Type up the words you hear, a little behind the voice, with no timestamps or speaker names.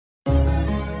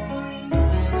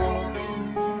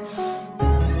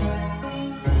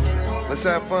Let's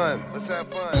have fun. Let's have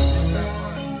fun.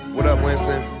 What up,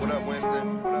 Winston? What up,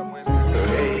 Winston? What up, Winston?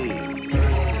 Hey.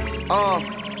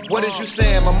 What is you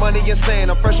saying? My money insane.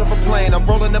 I'm fresh off a plane. I'm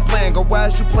rolling the plan. Go why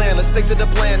is you playing? Let's stick to the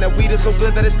plan. That weed is so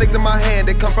good that it stick to my hand.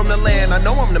 It come from the land. I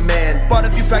know I'm the man. Bought a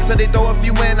few packs and they throw a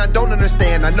few in. I don't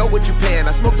understand. I know what you pan.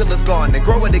 I smoke till it's gone, then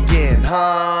grow it again.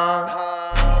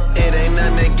 It ain't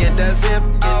nothing to get that zip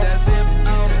out.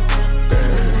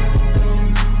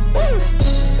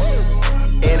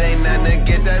 It ain't nothing to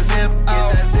get that zip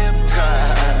out.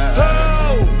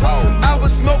 I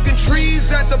was smoking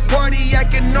trees at the party,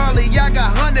 acting gnarly. I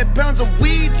got 100 pounds of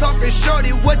weed, talking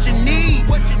shorty, what you need?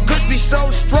 Kush be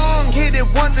so strong, hit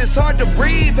it once, it's hard to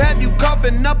breathe. Have you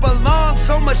coughing up a lung?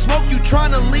 So much smoke you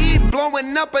tryna leave.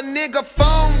 Blowing up a nigga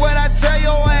phone, what I tell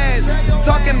your ass?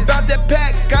 Talking about that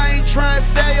pack, I ain't trying to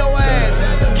sell your ass.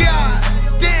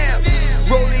 God damn,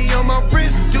 rollie on my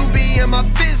wrist, doobie in my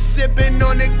fist, sipping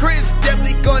on the grist.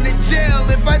 Definitely going to jail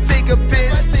if I take a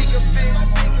piss.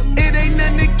 It ain't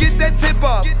nothing to get that tip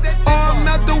off. Arm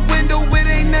out the window, it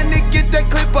ain't nothing to get that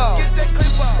clip off.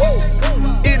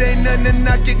 It ain't nothing to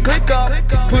knock your click off.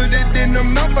 Put it in her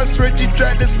mouth, I swear she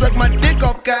tried to suck my dick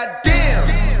off. God damn.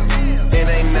 It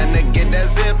ain't nothing to get that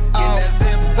zip off.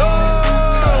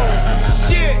 Oh,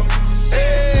 shit.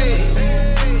 Hey.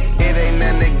 It ain't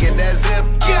nothing to get that zip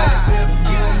off.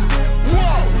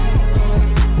 Whoa.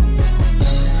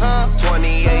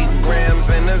 28 grams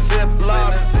in a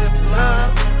Ziplocc.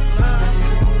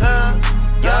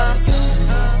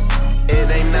 It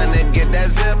ain't nothing to get that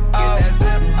zip off.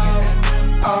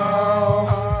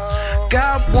 Oh,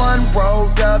 got one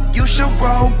rolled up, you should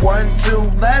roll one too.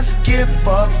 Let's get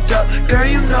fucked up, girl,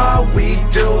 you know how we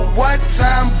do. What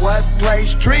time, what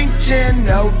place, drink gin,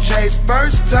 no chase.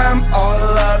 First time, all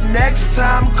up, next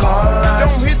time, call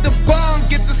us. Don't hit the bong,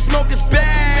 get the smoke, it's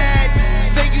bad.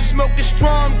 Say you smoking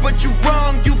strong, but you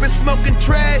wrong. You been smoking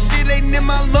trash, it ain't in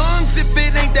my lungs if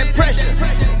it ain't that pressure.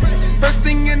 First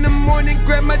thing in the morning,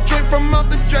 grab my joint from off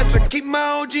the dresser. Keep my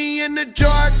OG in the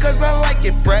jar, cause I like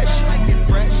it fresh.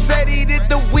 Said he did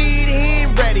the weed, he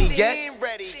ain't ready yet.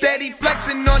 Steady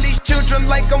flexing on these children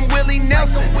like I'm Willie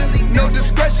Nelson. No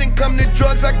discretion, come to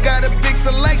drugs, I got a big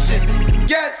selection.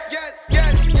 Yes,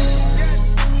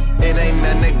 it ain't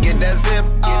nothing to get that zip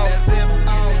off.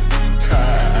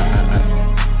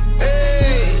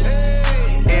 Hey,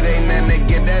 it ain't nothing to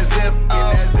get that zip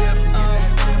off.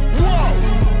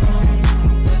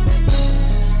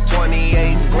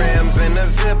 28 grams in a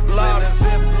Ziplocc.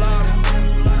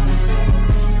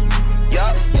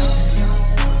 Yup.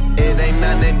 It ain't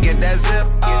nothing to get that zip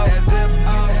off.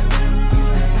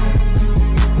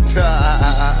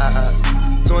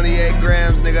 28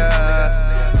 grams, nigga.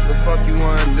 The fuck you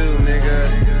wanna do, nigga?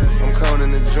 I'm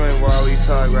coning the joint while we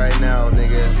talk right now,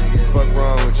 nigga. Fuck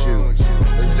wrong with you?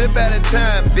 A zip at a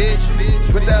time, bitch.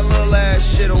 Put that little ass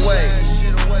shit away.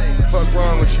 Fuck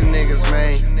wrong with you niggas,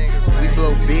 man? We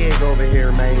blow big over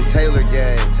here, man. Taylor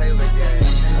gang.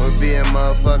 I'ma be in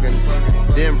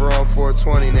motherfucking Denver on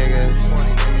 420, nigga.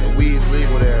 The weed's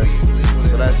legal there,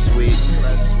 so that's sweet.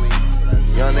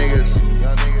 Y'all niggas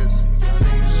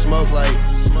smoke like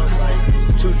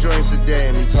 2 joints a day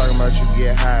and me talking about you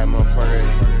get high, motherfucker.